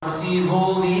Holy,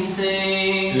 holy,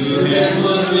 sing. To him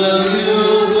will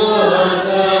you, good earth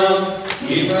health,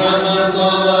 keep from us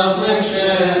all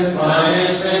afflictions,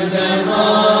 punishments, and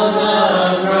wrongs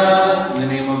of wrath. In the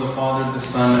name of the Father, the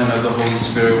Son, and of the Holy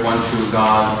Spirit, one true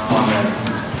God. Amen.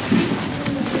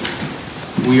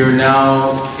 We are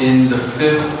now in the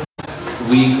 5th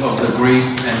week of the Great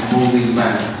and Holy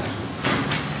Lent.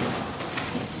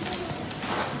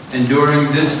 And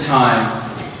during this time,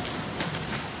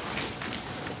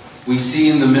 we see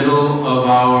in the middle of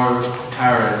our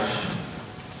parish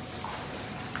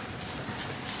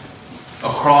a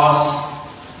cross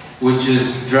which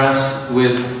is dressed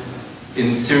with,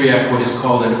 in Syriac, what is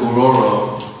called an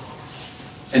uroro.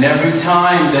 And every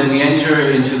time that we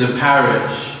enter into the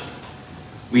parish,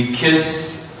 we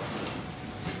kiss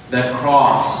that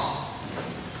cross,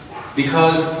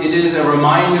 because it is a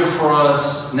reminder for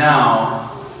us now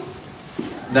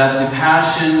that the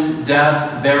passion,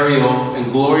 death, burial,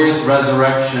 and glorious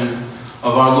resurrection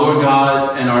of our Lord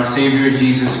God and our Savior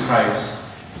Jesus Christ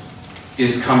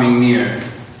is coming near.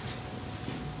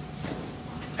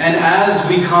 And as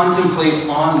we contemplate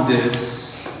on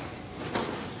this,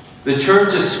 the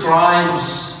Church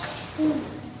ascribes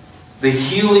the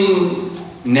healing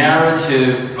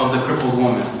narrative of the crippled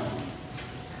woman.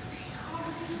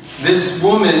 This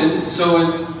woman,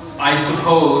 so I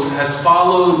suppose, has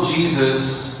followed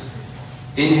Jesus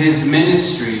in his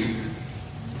ministry.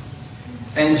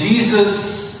 And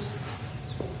Jesus,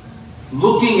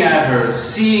 looking at her,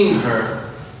 seeing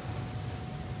her,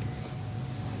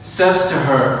 says to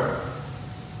her,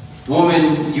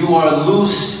 "Woman, you are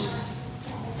loosed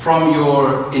from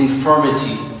your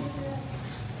infirmity."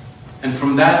 And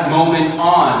from that moment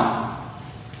on,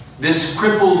 this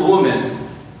crippled woman,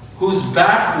 whose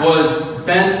back was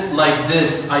bent like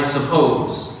this, I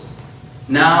suppose,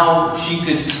 now she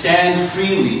could stand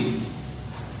freely,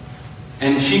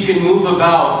 and she can move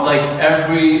about like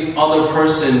every other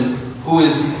person who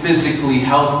is physically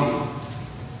healthy.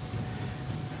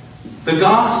 The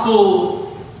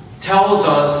Gospel tells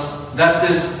us that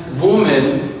this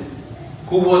woman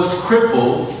who was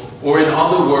crippled, or in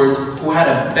other words, who had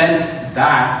a bent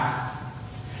back,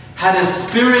 had a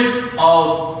spirit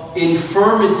of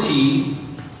infirmity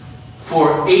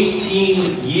for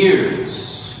 18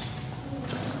 years.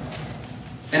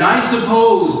 And I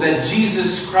suppose that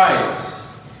Jesus Christ,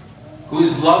 who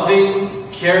is loving,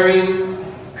 caring,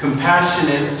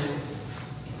 compassionate,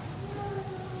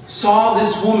 saw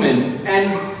this woman,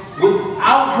 and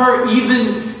without her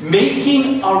even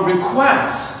making a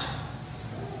request,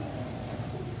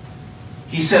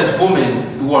 he says,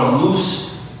 "Woman, you are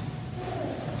loosed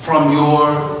from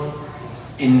your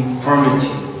infirmity."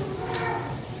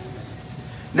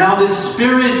 Now, the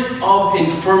spirit of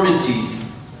infirmity,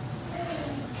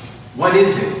 what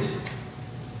is it?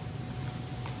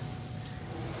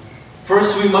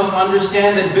 First, we must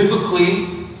understand that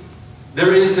biblically,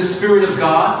 there is the Spirit of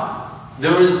God,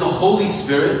 there is the Holy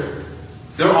Spirit,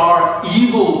 there are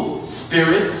evil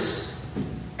spirits,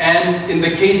 and in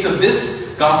the case of this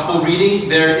Gospel reading,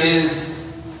 there is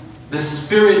the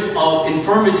spirit of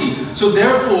infirmity. So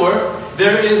therefore,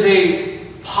 there is a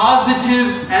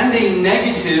positive and a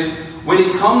negative when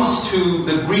it comes to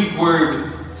the Greek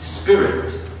word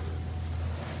spirit.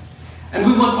 And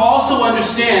we must also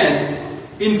understand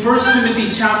in 1 Timothy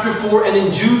chapter 4 and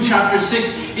in Jude chapter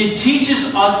 6, it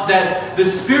teaches us that the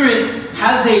spirit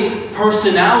has a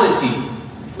personality,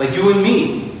 like you and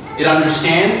me. It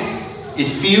understands, it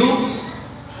feels,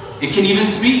 it can even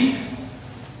speak.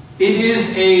 It is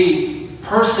a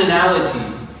personality.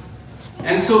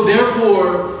 And so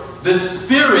therefore, the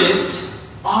spirit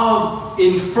of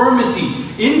infirmity.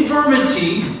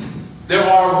 Infirmity, there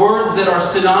are words that are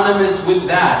synonymous with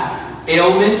that.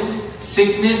 Ailment,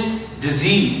 sickness,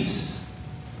 disease.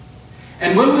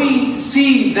 And when we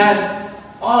see that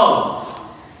of,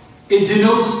 it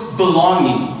denotes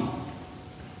belonging.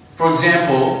 For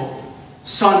example,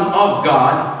 Son of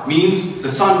God means the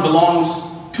Son belongs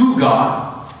to God.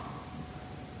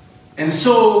 And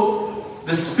so,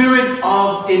 the spirit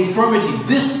of infirmity,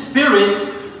 this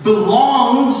spirit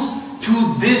belongs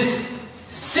to this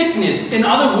sickness. In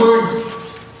other words,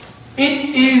 it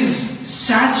is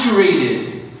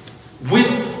saturated with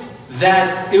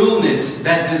that illness,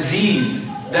 that disease,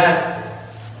 that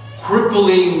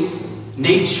crippling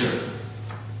nature.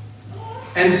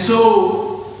 And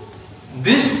so,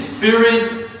 this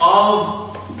spirit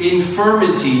of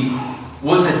infirmity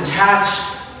was attached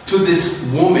to this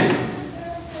woman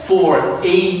for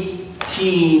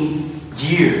 18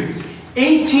 years.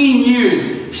 18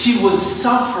 years she was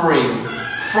suffering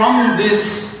from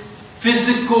this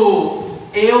physical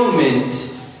ailment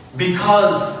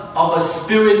because of a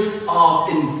spirit of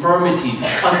infirmity,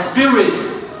 a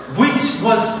spirit which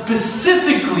was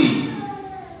specifically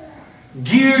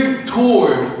geared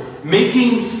toward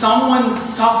making someone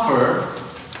suffer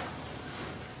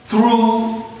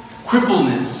through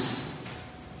crippleness.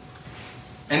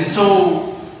 And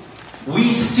so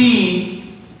we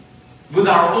see with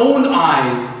our own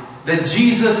eyes that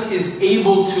Jesus is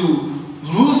able to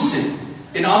loosen.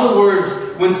 In other words,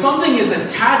 when something is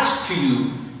attached to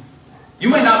you, you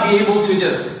might not be able to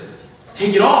just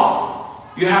take it off.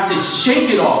 You have to shake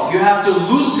it off. You have to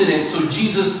loosen it. So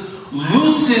Jesus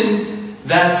loosened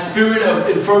that spirit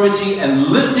of infirmity and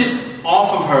lifted it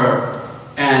off of her,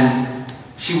 and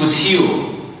she was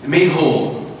healed, made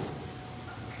whole,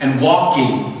 and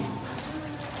walking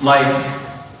like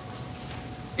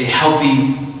a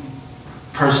healthy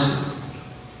person.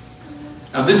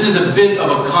 Now, this is a bit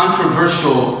of a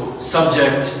controversial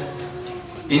subject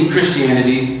in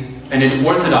Christianity and in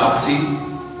orthodoxy,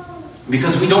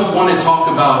 because we don't want to talk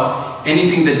about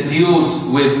anything that deals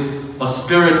with a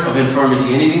spirit of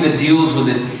infirmity, anything that deals with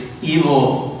an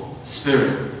evil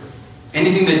spirit,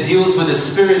 anything that deals with a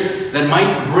spirit that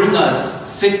might bring us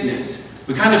sickness.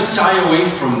 We kind of shy away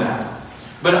from that.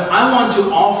 But I want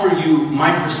to offer you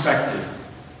my perspective.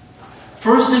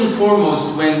 First and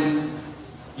foremost, when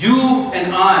you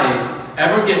and I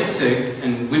ever get sick,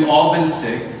 and we've all been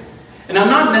sick, and I'm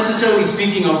not necessarily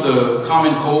speaking of the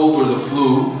common cold or the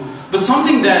flu, but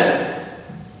something that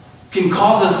can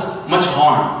cause us much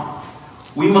harm,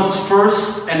 we must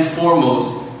first and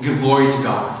foremost give glory to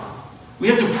God. We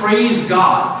have to praise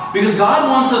God, because God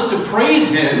wants us to praise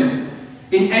Him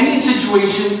in any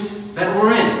situation that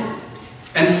we're in.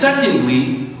 And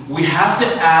secondly, we have to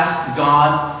ask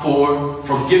God for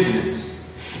forgiveness.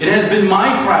 It has been my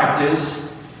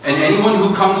practice, and anyone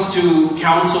who comes to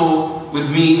counsel with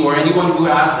me or anyone who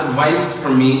asks advice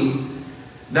from me,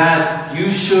 that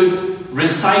you should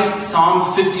recite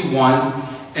Psalm 51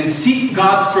 and seek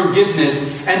God's forgiveness,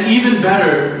 and even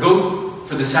better, go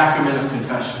for the sacrament of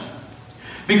confession.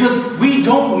 Because we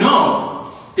don't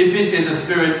know if it is a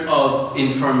spirit of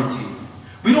infirmity.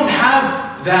 We don't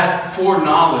have that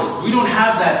foreknowledge. We don't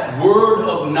have that word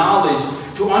of knowledge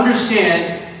to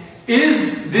understand,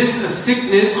 is this a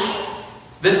sickness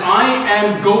that I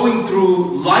am going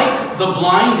through like the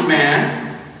blind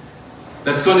man?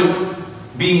 That's going to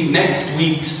be next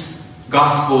week's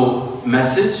gospel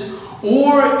message.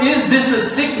 Or is this a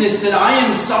sickness that I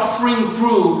am suffering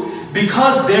through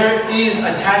because there is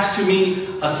attached to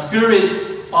me a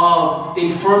spirit of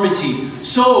infirmity?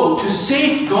 So, to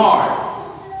safeguard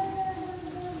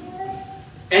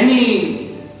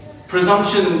any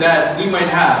presumption that we might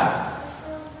have,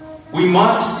 we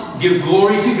must give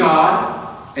glory to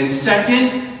God, and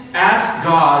second, ask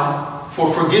God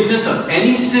for forgiveness of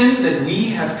any sin that we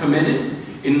have committed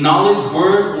in knowledge,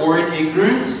 word, or in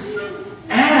ignorance.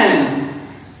 And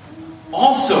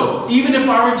also, even if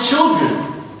our children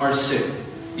are sick,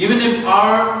 even if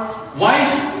our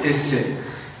wife is sick,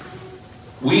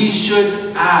 we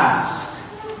should ask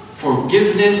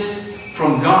forgiveness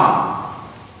from God,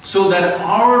 so that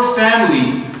our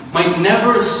family might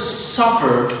never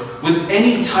suffer with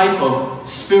any type of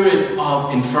spirit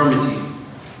of infirmity.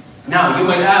 Now, you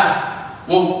might ask,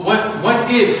 well,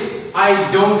 what if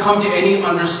I don't come to any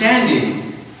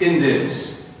understanding in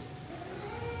this?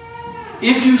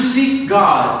 If you seek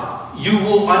God, you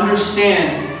will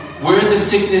understand where the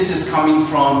sickness is coming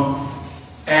from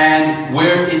and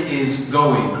where it is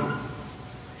going.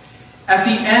 At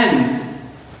the end,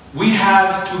 we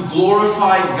have to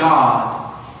glorify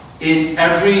God in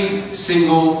every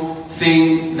single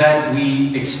thing that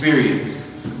we experience.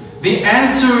 The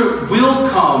answer will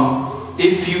come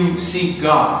if you seek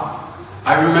God.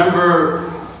 I remember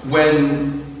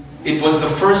when it was the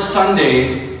first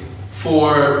Sunday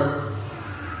for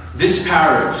this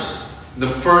parish, the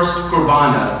first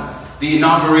Kurbana, the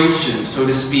inauguration, so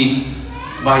to speak,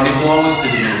 by Nicolaus the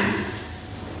Dominican.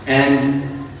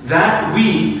 And that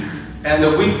week, and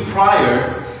the week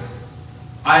prior,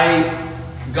 I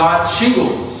got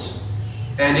shingles.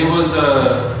 And it was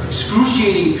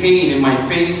excruciating pain in my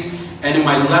face and in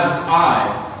my left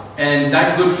eye. And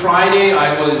that Good Friday,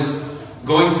 I was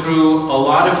going through a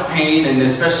lot of pain, and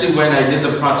especially when I did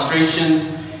the prostrations,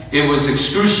 it was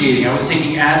excruciating. I was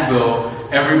taking Advil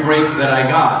every break that I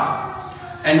got.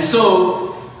 And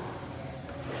so,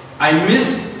 I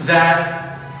missed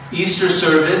that Easter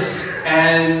service,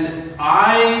 and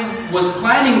I was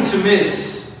planning to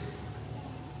miss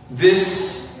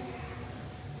this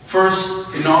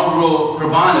first inaugural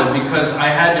Kurbana because I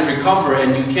had to recover,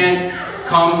 and you can't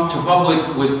come to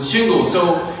public with shingles.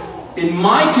 So, in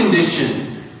my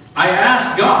condition, I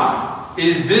asked God,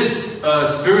 is this a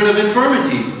spirit of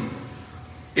infirmity?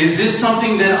 Is this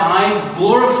something that I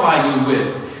glorify you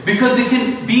with? Because it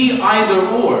can be either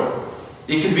or.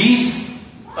 It can be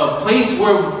a place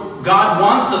where God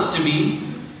wants us to be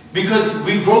because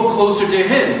we grow closer to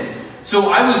Him. So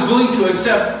I was willing to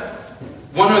accept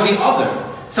one or the other.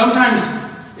 Sometimes,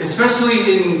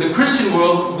 especially in the Christian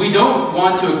world, we don't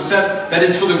want to accept that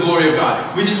it's for the glory of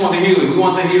God. We just want the healing. We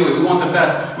want the healing. We want the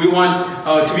best. We want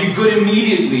to be good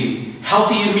immediately,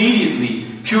 healthy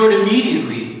immediately, cured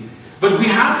immediately. But we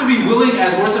have to be willing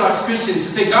as Orthodox Christians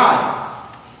to say, God,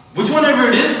 whichever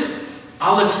it is,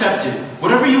 I'll accept it.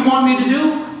 Whatever you want me to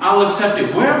do, I'll accept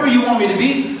it. Wherever you want me to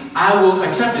be, I will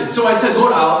accept it. So I said,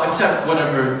 Lord, I'll accept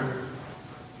whatever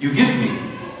you give me.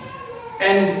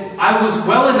 And I was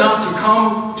well enough to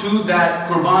come to that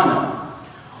Qurbana.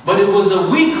 But it was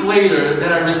a week later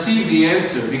that I received the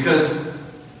answer, because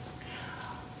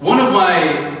one of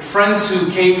my friends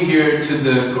who came here to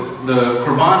the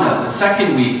Qurbana the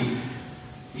second week,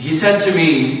 he said to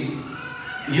me,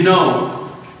 you know,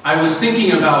 I was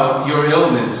thinking about your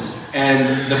illness and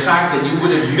the fact that you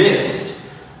would have missed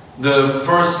the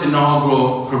first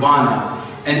inaugural Qurbana.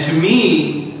 And to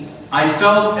me, I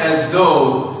felt as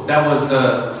though that was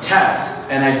a test.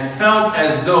 And I felt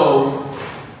as though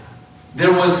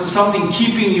there was something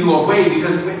keeping you away.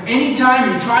 Because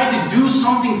anytime you try to do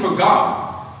something for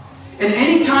God, and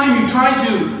anytime you try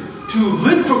to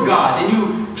live for God, and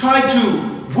you try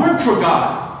to work for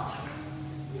God,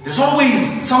 there's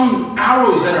always some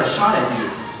arrows that are shot at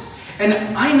you.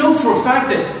 And I know for a fact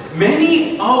that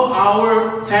many of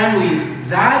our families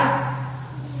that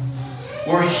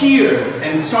were here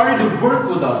and started to work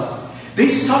with us, they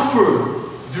suffered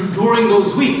during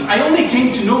those weeks. I only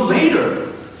came to know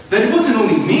later that it wasn't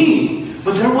only me,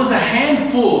 but there was a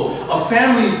handful of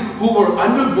families who were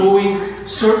undergoing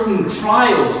certain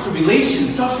trials,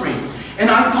 tribulations, suffering. And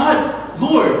I thought,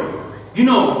 Lord, you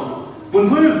know, when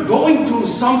we're going through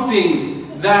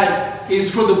something that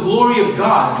is for the glory of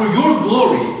God, for your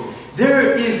glory,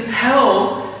 there is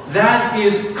hell that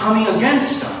is coming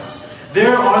against us.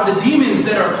 There are the demons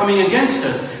that are coming against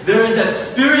us. There is that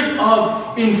spirit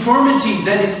of infirmity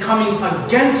that is coming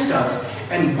against us.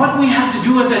 And what we have to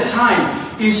do at that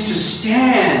time is to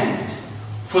stand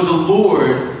for the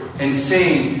Lord and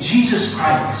say, Jesus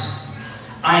Christ,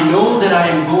 I know that I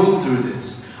am going through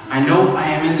this. I know I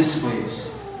am in this place.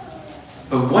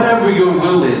 But whatever your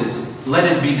will is,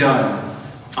 let it be done.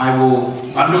 I will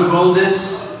undergo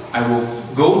this. I will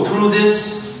go through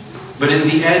this. But in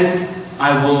the end,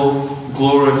 I will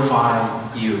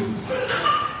glorify you.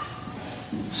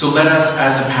 So let us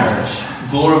as a parish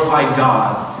glorify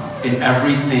God in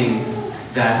everything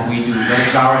that we do. Let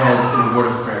us bow our heads in a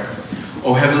word of prayer.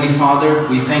 Oh Heavenly Father,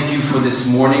 we thank you for this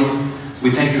morning.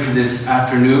 We thank you for this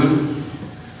afternoon.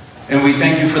 And we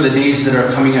thank you for the days that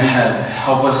are coming ahead.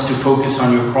 Help us to focus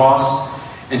on your cross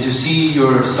and to see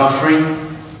your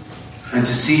suffering and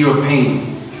to see your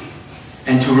pain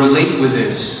and to relate with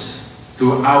this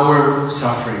through our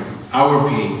suffering, our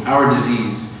pain, our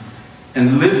disease,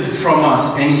 and lift from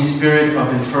us any spirit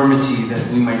of infirmity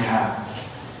that we might have.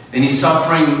 Any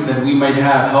suffering that we might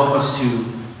have, help us to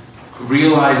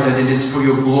realize that it is for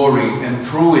your glory, and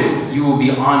through it you will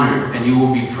be honored and you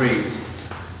will be praised.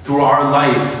 Through our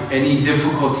life, any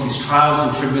difficulties, trials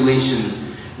and tribulations,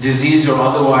 disease or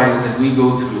otherwise that we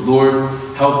go through, Lord,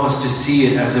 help us to see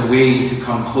it as a way to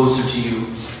come closer to you.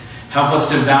 Help us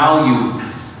to value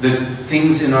the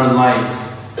things in our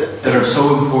life that are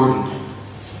so important.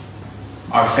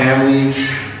 Our families,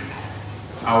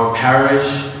 our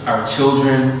parish, our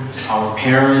children, our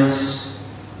parents.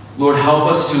 Lord, help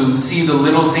us to see the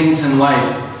little things in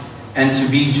life and to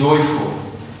be joyful.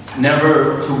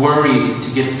 Never to worry,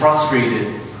 to get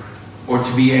frustrated, or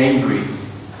to be angry.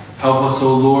 Help us,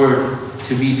 O Lord,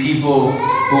 to be people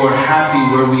who are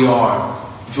happy where we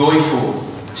are, joyful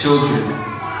children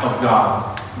of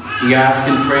God. We ask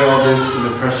and pray all this in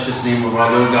the precious name of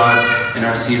our Lord God and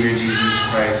our Savior Jesus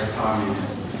Christ. Amen.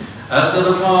 As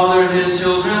the Father his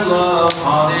children love,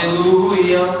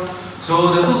 hallelujah,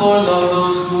 so that the Lord loved those